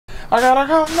I gotta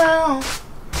come down.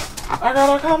 I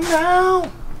gotta come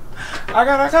down. I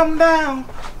gotta come down.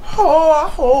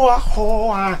 Oh, oh,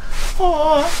 oh,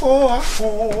 oh, oh,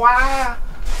 oh,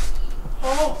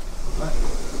 oh.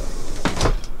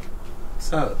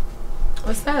 What's up?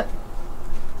 What's up?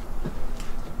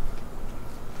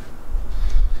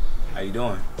 How you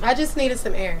doing? I just needed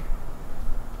some air.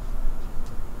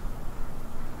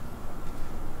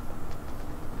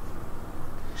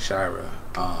 Shira,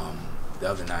 the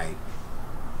other night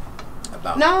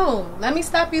about... No, let me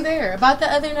stop you there. About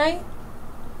the other night,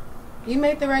 you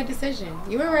made the right decision.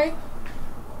 You were right.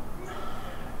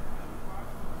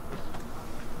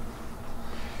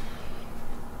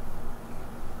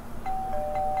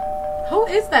 Who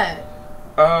is that?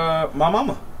 My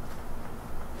mama.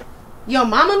 Your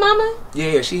mama?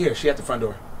 Yeah, she here. She at the front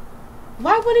door.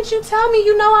 Why wouldn't you tell me?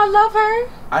 You know I love her.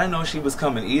 I didn't know she was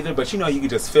coming either, but you know you could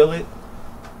just feel it.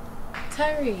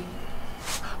 Tyrhee.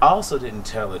 I also didn't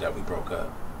tell her that we broke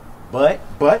up. But,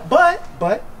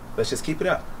 let's just keep it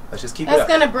up. Let's just keep it up. That's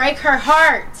gonna break her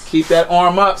heart. Keep that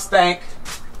arm up, Stank.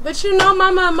 But you know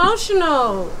mama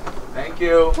emotional. Thank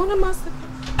you. What am I supposed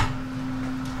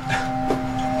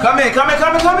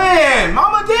Come in.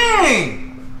 Mama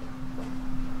dang.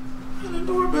 And the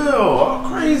doorbell. All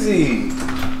crazy.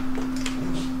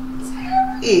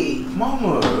 Hey,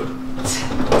 Mama.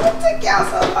 what took y'all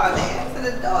so long to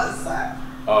answer the door, sir?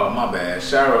 Oh, my bad.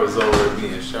 Shira was over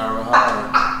being Shira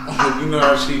hard. You know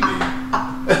how she be.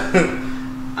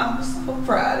 I'm so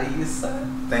proud of you, sir.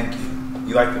 Thank you.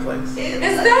 You like the place? Is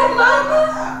that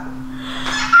mama?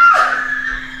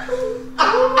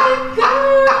 Oh my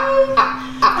god.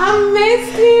 I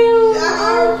miss you.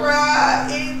 Shara,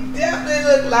 it definitely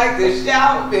looked like the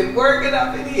shower been working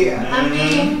up in here. I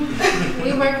mean,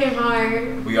 we working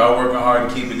hard. We all working hard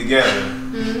to keep it together.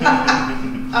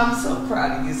 I'm so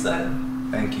proud of you, son.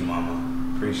 Thank you,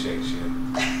 Mama. Appreciate you.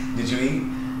 Did you eat?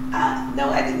 No,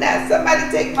 I did not. Somebody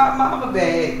take my mama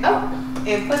bag Oh,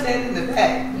 and put that in the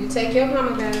bag. you take your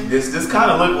mama bag. This kind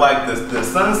of looked like the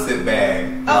sunset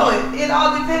bag. Oh, it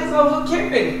all depends on who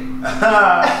carried it.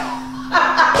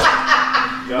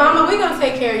 Mama, we gonna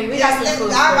take care of you. We got some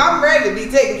food. I'm ready to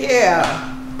be taken care of.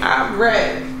 I'm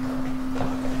ready.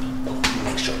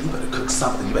 Make sure you better cook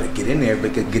something. You better get in there,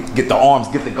 but get the arms,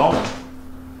 get the going.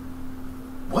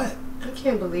 What? I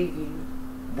can't believe you.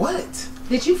 What?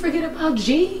 Did you forget about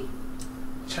G?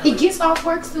 Shira, He gets off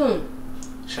work soon.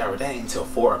 Shira, that ain't until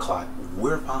 4 o'clock.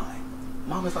 We're fine.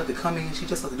 Mama's like to come in. She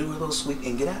just like to do her little sweep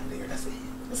and get out of there. That's it.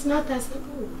 It's not that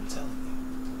simple. I'm telling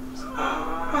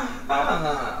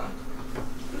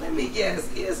Let me guess.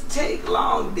 It's take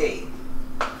long day.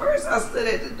 First I stood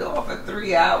at the door for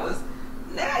 3 hours.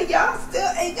 Now y'all still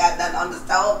ain't got nothing on the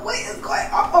stove. What is going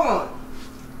on?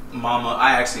 you. Mama,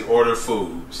 I actually ordered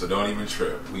food, so don't even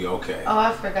trip. We okay. Oh,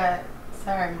 I forgot.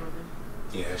 Sorry, Mama.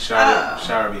 Yeah,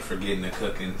 Shira be forgetting to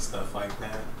cook and stuff like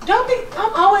that. Don't be.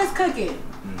 I'm always cooking.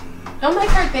 Don't make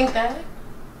her think that.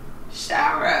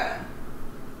 Shara,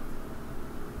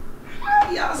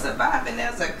 how y'all surviving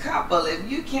as a couple if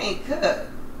you can't cook?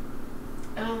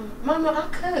 Mama, I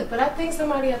cook, but I think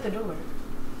somebody at the door.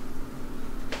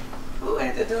 Who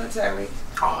at the door, Tyrhee?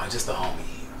 Oh, just a homie.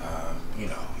 You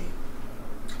know,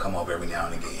 he come over every now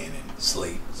and again and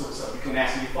sleep. So what's up? You couldn't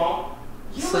answer your phone?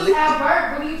 You was at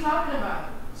work. What are you talking about?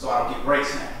 So I don't get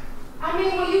breaks now. I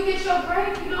mean, when you get your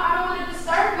break, you know, I don't want to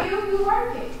disturb you. You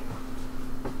working.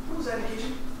 Who's that in the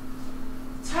kitchen?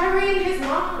 Tyrhee and his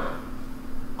mom.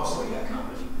 Oh, so you got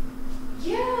company.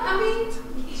 Yeah, I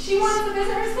mean, she wanted to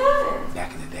visit her son.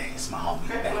 Back in the day, it's my homie.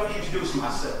 Okay, Back let me in the day. introduce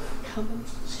myself.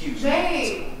 Excuse me.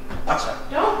 Babe, Watch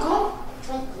out. don't go.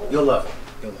 Don't go. You'll love it.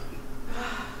 You'll love it.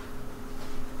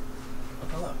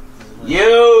 You'll love it.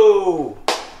 Yo!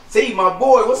 T, my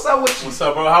boy, what's up with you? What's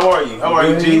up, bro? How are you? How are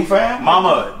you, Good, G? you fam?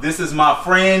 Mama, this is my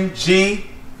friend G.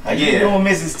 How you doing,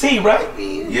 Mrs. T, right?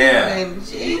 Yeah.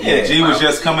 Yeah, G was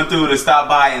just coming through to stop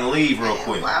by and leave real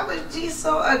quick. Why was G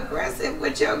so aggressive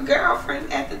with your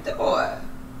girlfriend at the door?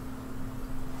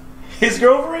 His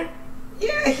girlfriend?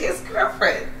 Yeah, his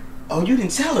girlfriend. Oh, you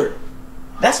didn't tell her.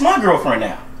 That's my girlfriend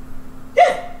now.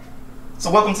 Yeah.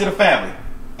 So welcome to the family.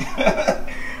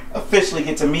 Officially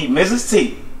get to meet Mrs.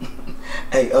 T.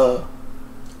 Hey,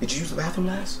 did you use the bathroom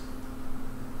last?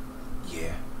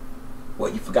 Yeah.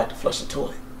 Well, you forgot to flush the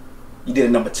toilet. You did a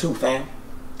number 2, fam.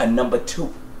 A number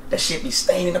 2. That shit be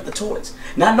staining up the toilets.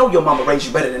 Now I know your mama raised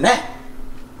you better than that.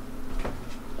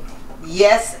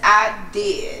 Yes, I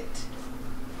did.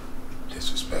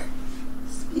 Disrespect.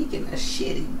 Speaking of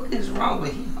shitty, what is wrong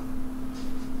with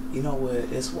him? You know what?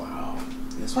 It's wild.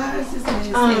 It's Why wild. is this man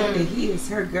saying that he is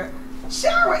her girl?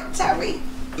 Shara, Tyrhee,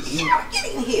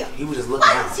 Get in here. He was just looking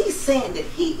Why out. is he saying that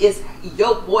he is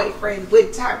your boyfriend when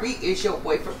Tyrhee is your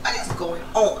boyfriend? What is going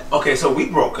on? Okay, so we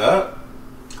broke up,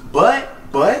 but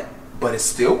it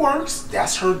still works.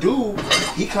 That's her dude.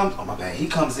 He comes. Oh my bad. He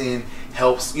comes in,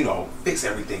 helps, you know, fix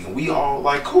everything, and we all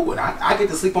like cool. And I get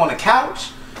to sleep on the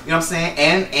couch. You know what I'm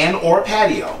saying? And or a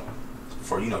patio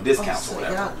for, you know, discounts so or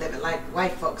whatever. y'all living like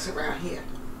white folks around here,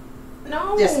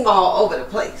 No. just all over the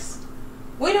place.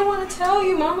 We don't want to tell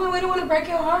you, Mama. We don't want to break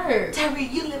your heart.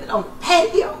 Tyrhee, you living on the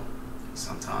patio,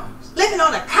 Sometimes. living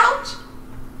on a couch.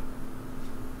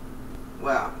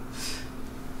 Well,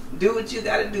 do what you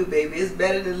gotta do, baby. It's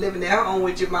better than living at home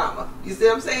with your mama. You see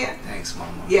what I'm saying? Thanks,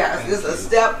 Mama. Yes, Thank it's a you.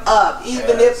 step up.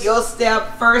 Even Yes. if your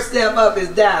first step up is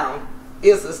down,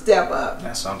 it's a step up.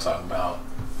 That's what I'm talking about.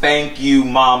 Thank you,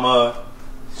 Mama.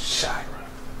 Shira.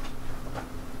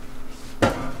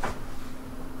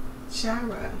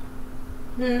 Shira,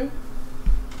 Hmm?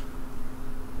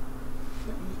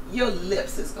 your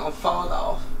lips is gonna fall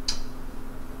off.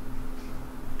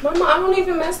 Mama, I don't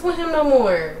even mess with him no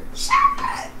more.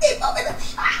 Shira, it's over the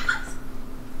shots.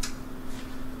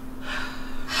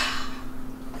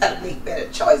 Gotta make better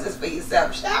choices for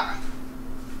yourself, Shira.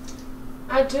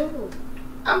 I do.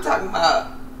 I'm talking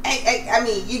about, I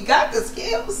mean, you got the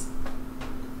skills.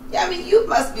 I mean, you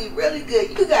must be really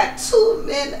good. You got 2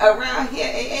 men around here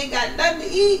and ain't got nothing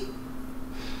to eat.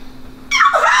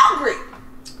 I'm hungry.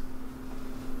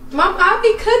 Mom, I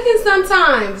be cooking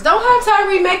sometimes. Don't have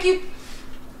Tyrhee make you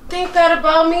think that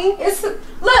about me. Look, it's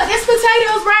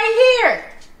potatoes right here.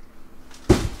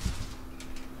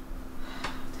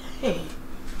 Hey,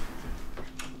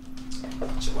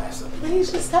 Get your ass up.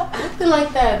 please just stop acting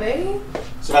like that, baby.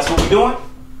 So that's what we doing?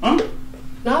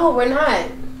 No, we're not.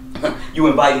 You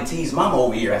invited T's mama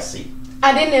over here, I see.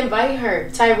 I didn't invite her.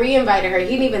 Tyrhee invited her. He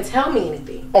didn't even tell me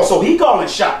anything. Oh, so he calling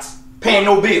shots, paying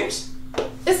no bills.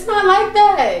 It's not like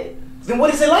that. Then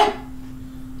what is it like?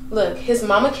 Look, his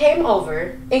mama came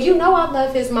over, and you know I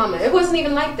love his mama. It wasn't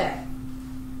even like that.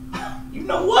 You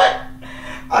know what?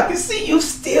 I can see you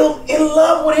still in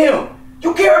love with him.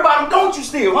 You care about him, don't you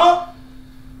still, huh?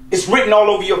 It's written all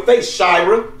over your face,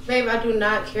 Shira. Babe, I do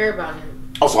not care about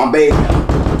him. Oh, so I'm begging now.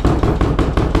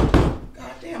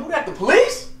 Goddamn, who that, the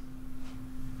police?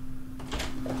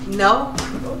 No.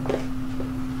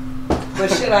 But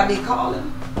should I be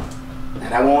calling? Now,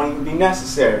 that won't even be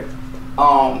necessary.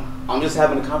 I'm just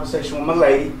having a conversation with my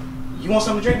lady. You want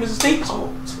something to drink, Mrs. Stevens? Oh,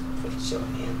 put your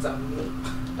hands on me.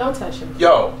 Don't touch him.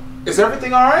 Yo, is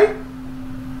everything alright?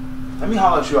 Let me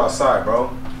holler at you outside,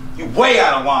 bro. You way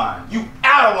out of line. You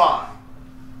out of line.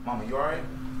 Mama, you alright?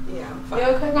 Yeah, I'm You fine.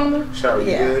 okay, Mama? Shira, you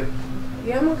Yeah. good?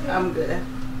 Yeah, I'm okay. I'm good.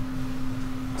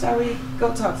 Tyrhee,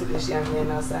 go talk to this young man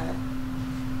outside.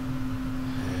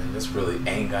 Man, this really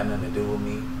ain't got nothing to do with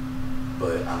me,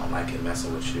 but I don't like it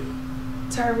messing with you.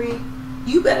 Tyrhee,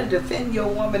 you better defend your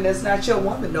woman that's not your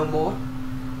woman no more.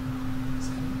 Is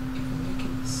that even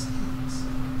making sense?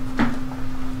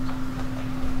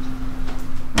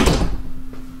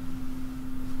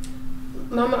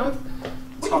 Mama,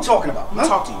 What are you talking about? Let me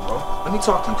talk to you, bro. Let me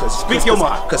talk to you, cause Speak your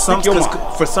mind. Cause Speak your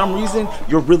mind. for some reason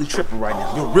you're really tripping right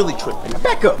now. You're really tripping.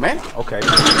 Back up, man. Okay.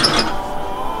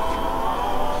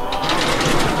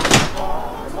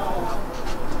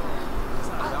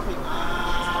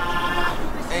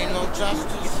 Ain't no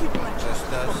justice,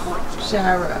 just us.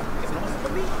 Shira.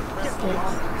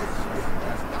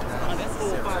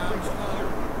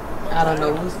 I don't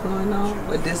know what's going on,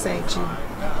 but this ain't you.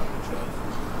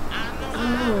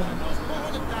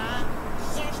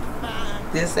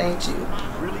 This ain't you.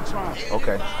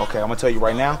 Okay, I'm gonna tell you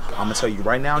right now. I'm gonna tell you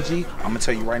right now, G. I'm gonna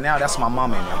tell you right now. That's my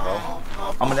mama in there,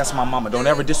 bro. That's my mama. Don't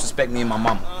ever disrespect me and my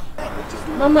mama.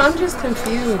 Mama, I'm just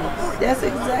confused. That's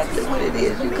exactly what it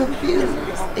is. You're confused,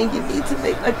 and you need to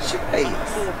make a choice.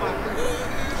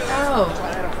 Oh,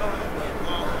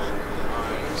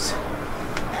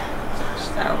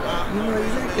 Shira, you know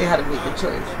exactly how to make a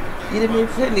choice. You done made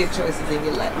plenty of choices in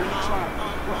your life.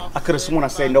 I could have sworn I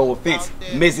said no offense,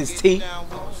 Mrs. T.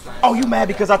 Oh, you mad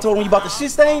because I told him you about the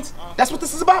shit stains? That's what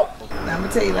this is about? Now, I'm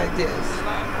gonna tell you like this.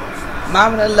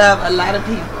 Mama done love a lot of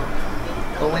people.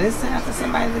 But when it's time for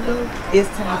somebody to go, it's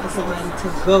time for somebody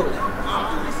to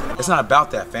go. It's not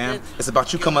about that, fam. It's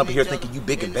about you coming up here thinking you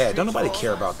big and bad. Don't nobody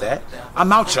care about that.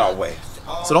 I'm out y'all way.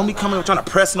 So don't be coming up trying to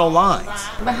press no lines.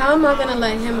 but how am I gonna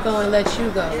let him go and let you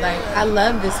go? Like, I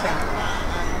love this family.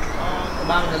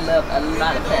 Mama done love a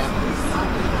lot of families.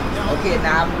 Okay,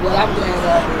 now what I'm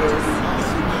glad of is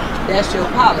that's your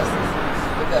policy.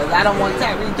 Because I don't want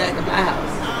Tyrhee back in my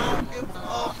house.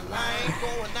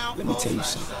 Let me tell you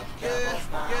something.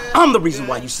 I'm the reason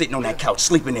why you sitting on that couch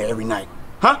sleeping there every night.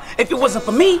 Huh? If it wasn't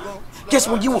for me, Guess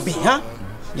where you will be, huh?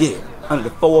 Yeah, under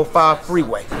the 405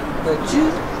 freeway. But you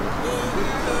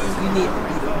need to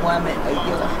be the woman of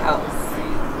your house.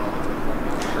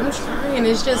 I'm trying.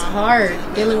 It's just hard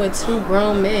dealing with two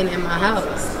grown men in my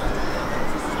house.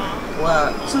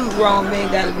 Well, two grown men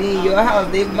gotta be in your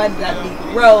house. They must not be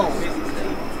grown.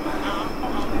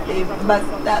 They must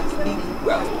not be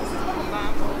grown.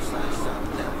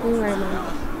 You're right,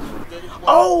 Mom.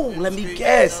 Oh, let me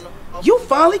guess. You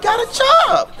finally got a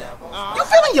job. You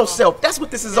feeling yourself. That's what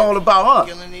this is all about, huh?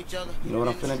 You know what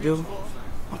I'm finna do?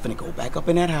 I'm finna go back up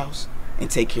in that house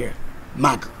and take care of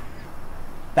my girl.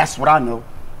 That's what I know.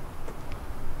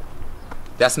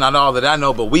 That's not all that I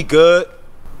know, but we good.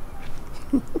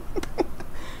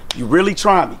 You really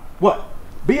try me. What?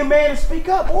 Be a man and speak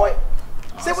up, boy.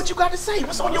 Say what you got to say.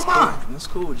 What's on your mind? That's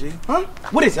cool, G. Huh?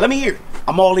 What is it? Let me hear it.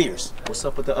 I'm all ears. What's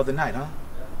up with the other night, huh?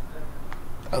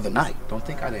 The other night? Don't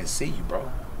think I didn't see you,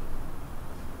 bro.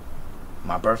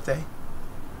 My birthday?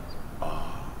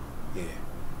 Oh, yeah.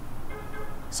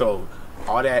 So,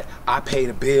 all that, I pay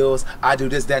the bills, I do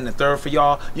this, that, and the third for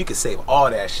y'all, you can save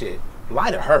all that shit. Lie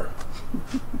to her.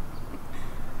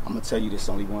 I'm gonna tell you this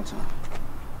only one time.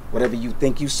 Whatever you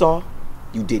think you saw,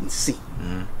 you didn't see.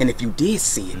 Mm-hmm. And if you did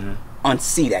see it,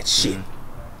 unsee that shit.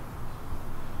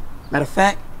 Matter of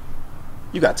fact,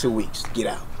 you got 2 weeks to get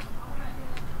out.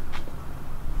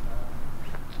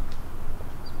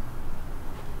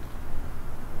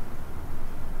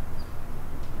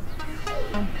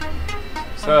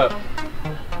 What's up?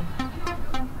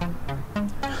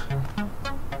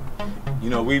 You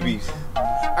know, we be...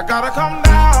 I gotta come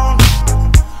down.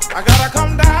 I gotta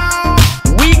come down.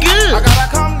 We good. I gotta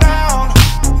come down.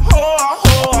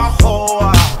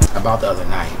 About the other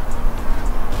night,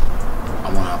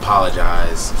 I want to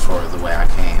apologize for the way I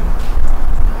came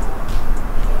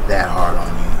that hard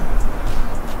on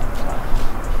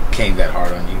you. Came that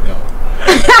hard on you, no.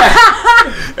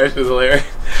 That's just hilarious.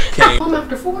 Home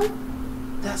after 4?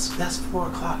 That's 4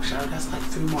 o'clock, Shar. That's like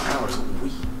 3 more hours.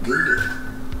 We good.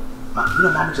 You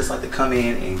know, Mama just like to come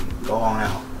in and go on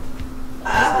out.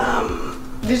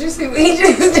 Did you see what he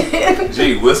just did?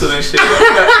 Gee, whistle and shit.